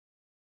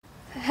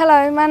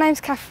Hello, my name's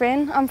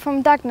Kathryn. I'm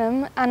from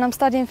Dagenham and I'm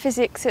studying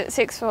physics at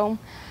sixth form.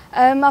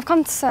 I've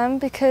come to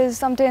CERN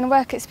because I'm doing a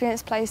work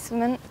experience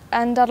placement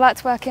and I'd like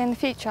to work here in the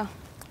future.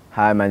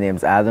 Hi, my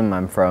name's Adam.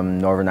 I'm from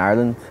Northern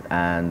Ireland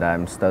and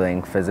I'm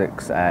studying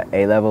physics at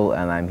A-level,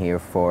 and I'm here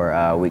for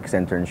a week's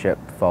internship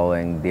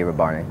following Dave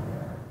Barney.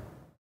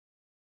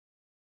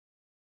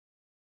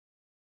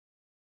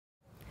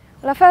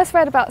 Well, I first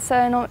read about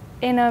CERN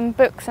in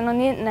books and on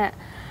the internet,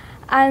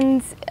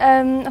 and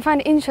I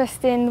find it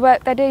interesting the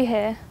work they do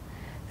here.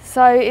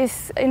 So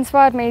it's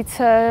inspired me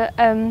to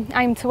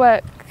aim to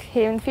work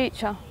here in the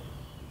future.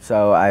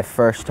 So I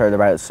first heard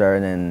about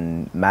CERN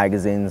in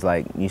magazines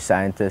like New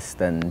Scientist,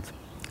 and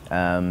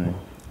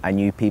I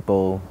knew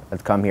people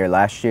had come here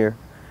last year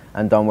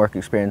and done work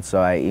experience,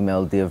 so I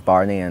emailed Dave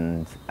Barney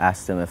and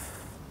asked him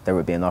if there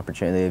would be an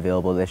opportunity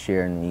available this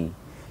year, and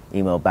he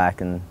emailed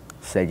back and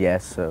said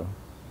yes, so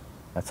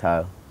that's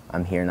how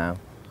I'm here now.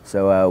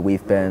 So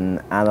we've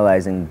been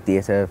analysing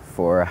data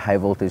for high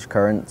voltage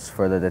currents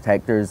for the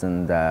detectors,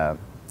 and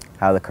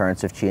how the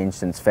currents have changed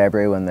since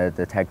February when the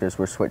detectors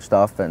were switched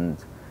off,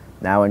 and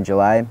now in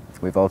July.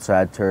 We've also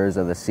had tours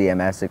of the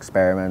CMS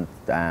experiment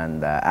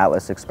and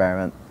Atlas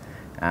experiment,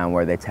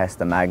 where they test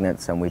the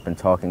magnets, and we've been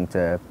talking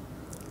to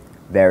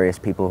various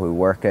people who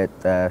work at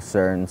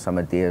CERN, some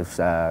of Dave's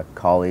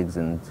colleagues,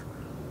 and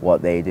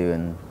what they do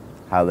and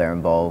how they're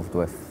involved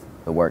with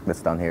the work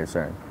that's done here at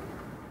CERN.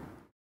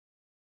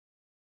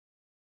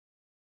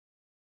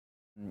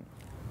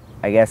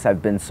 I guess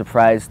I've been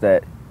surprised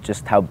at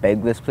just how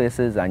big this place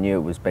is. I knew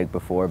it was big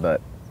before, but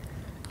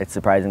it's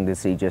surprising to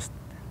see just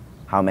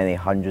how many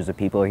hundreds of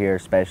people are here,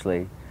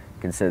 especially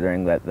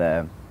considering that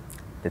the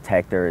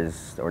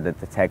detectors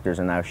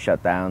are now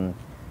shut down.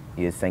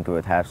 You'd think it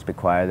would have to be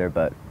quieter,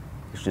 but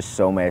there's just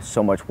so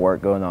much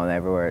work going on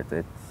everywhere.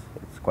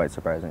 It's quite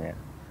surprising, yeah.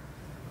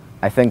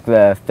 I think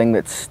the thing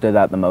that stood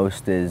out the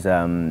most is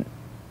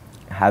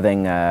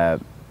having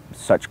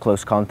such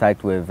close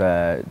contact with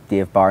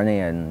Dave Barney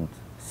and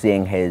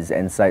seeing his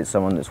insights,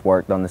 someone that's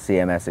worked on the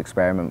CMS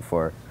experiment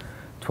for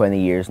 20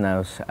 years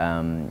now.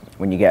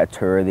 When you get a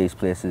tour of these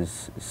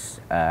places,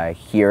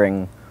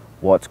 hearing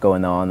what's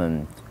going on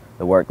and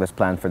the work that's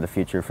planned for the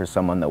future for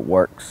someone that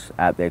works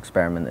at the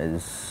experiment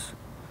is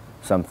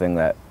something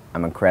that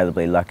I'm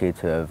incredibly lucky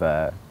to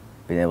have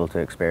been able to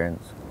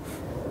experience.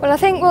 Well, I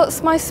think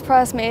what's most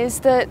surprised me is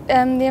that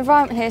the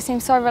environment here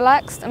seems so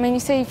relaxed. I mean, you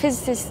see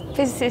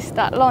physicists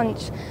at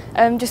lunch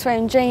just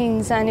wearing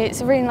jeans, and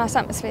it's a really nice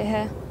atmosphere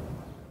here.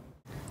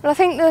 Well, I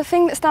think the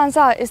thing that stands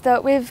out is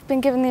that we've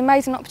been given the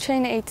amazing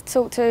opportunity to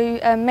talk to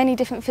many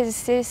different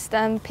physicists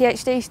and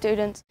PhD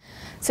students.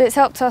 So it's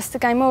helped us to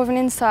gain more of an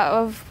insight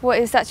of what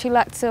it's actually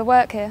like to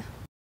work here.